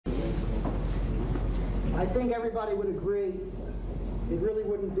I think everybody would agree it really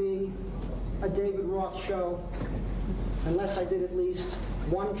wouldn't be a David Roth show unless I did at least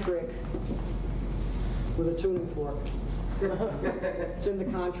one trick with a tuning fork. It's in the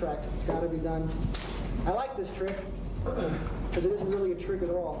contract. It's got to be done. I like this trick because it isn't really a trick at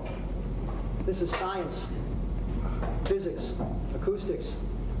all. This is science, physics, acoustics.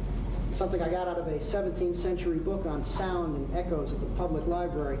 Something I got out of a 17th century book on sound and echoes at the public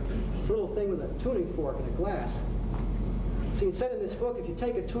library. It's a little thing with a tuning fork and a glass. See, it said in this book, if you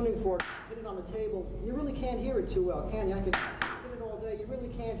take a tuning fork, hit it on the table, you really can't hear it too well, can you? I could hit it all day. You really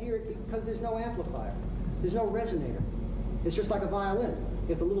can't hear it because there's no amplifier. There's no resonator. It's just like a violin.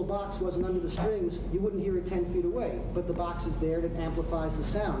 If the little box wasn't under the strings, you wouldn't hear it 10 feet away. But the box is there and it amplifies the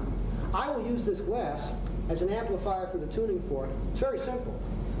sound. I will use this glass as an amplifier for the tuning fork. It's very simple.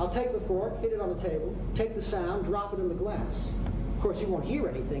 I'll take the fork, hit it on the table, take the sound, drop it in the glass. Of course, you won't hear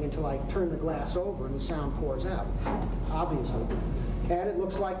anything until I turn the glass over and the sound pours out, obviously. And it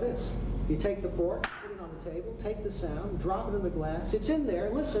looks like this. You take the fork, hit it on the table, take the sound, drop it in the glass. It's in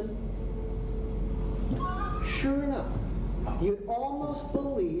there. Listen. Sure enough, you'd almost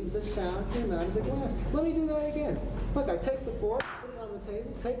believe the sound came out of the glass. Let me do that again. Look, I take the fork, put it on the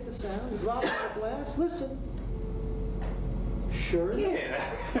table, take the sound, drop it in the glass. Listen. Sure enough,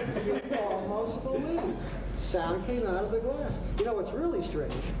 you'd almost believe sound came out of the glass. You know what's really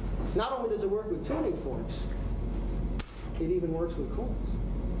strange? Not only does it work with tuning forks, it even works with coins.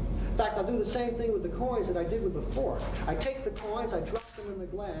 In fact, I'll do the same thing with the coins that I did with the fork. I take the coins, I drop them in the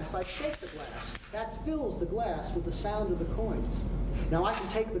glass, I shake the glass. That fills the glass with the sound of the coins. Now I can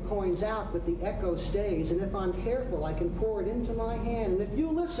take the coins out, but the echo stays, and if I'm careful, I can pour it into my hand, and if you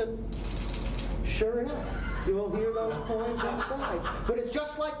listen, sure enough, you will hear those coins inside. But it's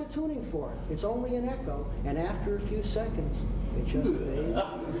just like the tuning fork. It's only an echo, and after a few seconds, it just fades.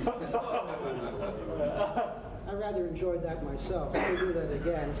 I rather enjoyed that myself. Let me do that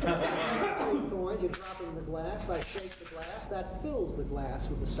again. Three coins, you drop it in the glass, I shake the glass, that fills the glass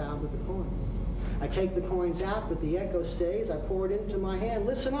with the sound of the coins. I take the coins out, but the echo stays, I pour it into my hand.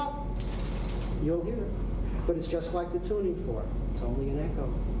 Listen up, you'll hear it. But it's just like the tuning fork. It's only an echo,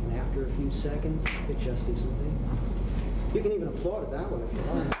 and after a few seconds, it just isn't there. You can even applaud it that way if you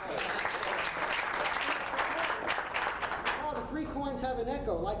want. Oh, the three coins have an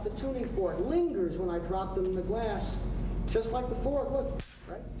echo, like the tuning fork. Lingers when I drop them in the glass, just like the fork. Look,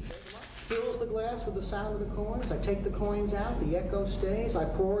 right? Shake them up. Fills the glass with the sound of the coins. I take the coins out, the echo stays. I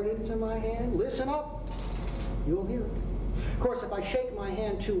pour it into my hand. Listen up, you'll hear it. Of course, if I shake my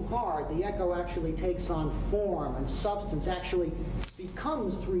hand too hard, the echo actually takes on form and substance, actually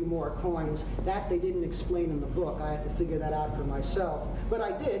becomes three more coins. That they didn't explain in the book. I had to figure that out for myself. But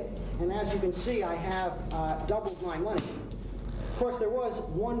I did, and as you can see, I have doubled my money. Of course, there was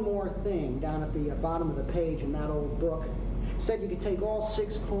one more thing down at the bottom of the page in that old book. It said you could take all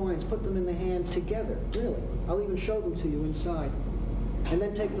 6 coins, put them in the hand together. Really. I'll even show them to you inside. And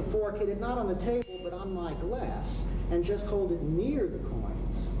then take the fork, hit it not on the table, but on my glass, and just hold it near the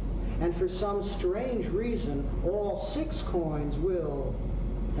coins. And for some strange reason, all 6 coins will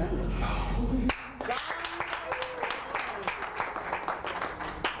vanish.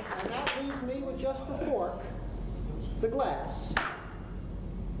 And that leaves me with just the fork, the glass,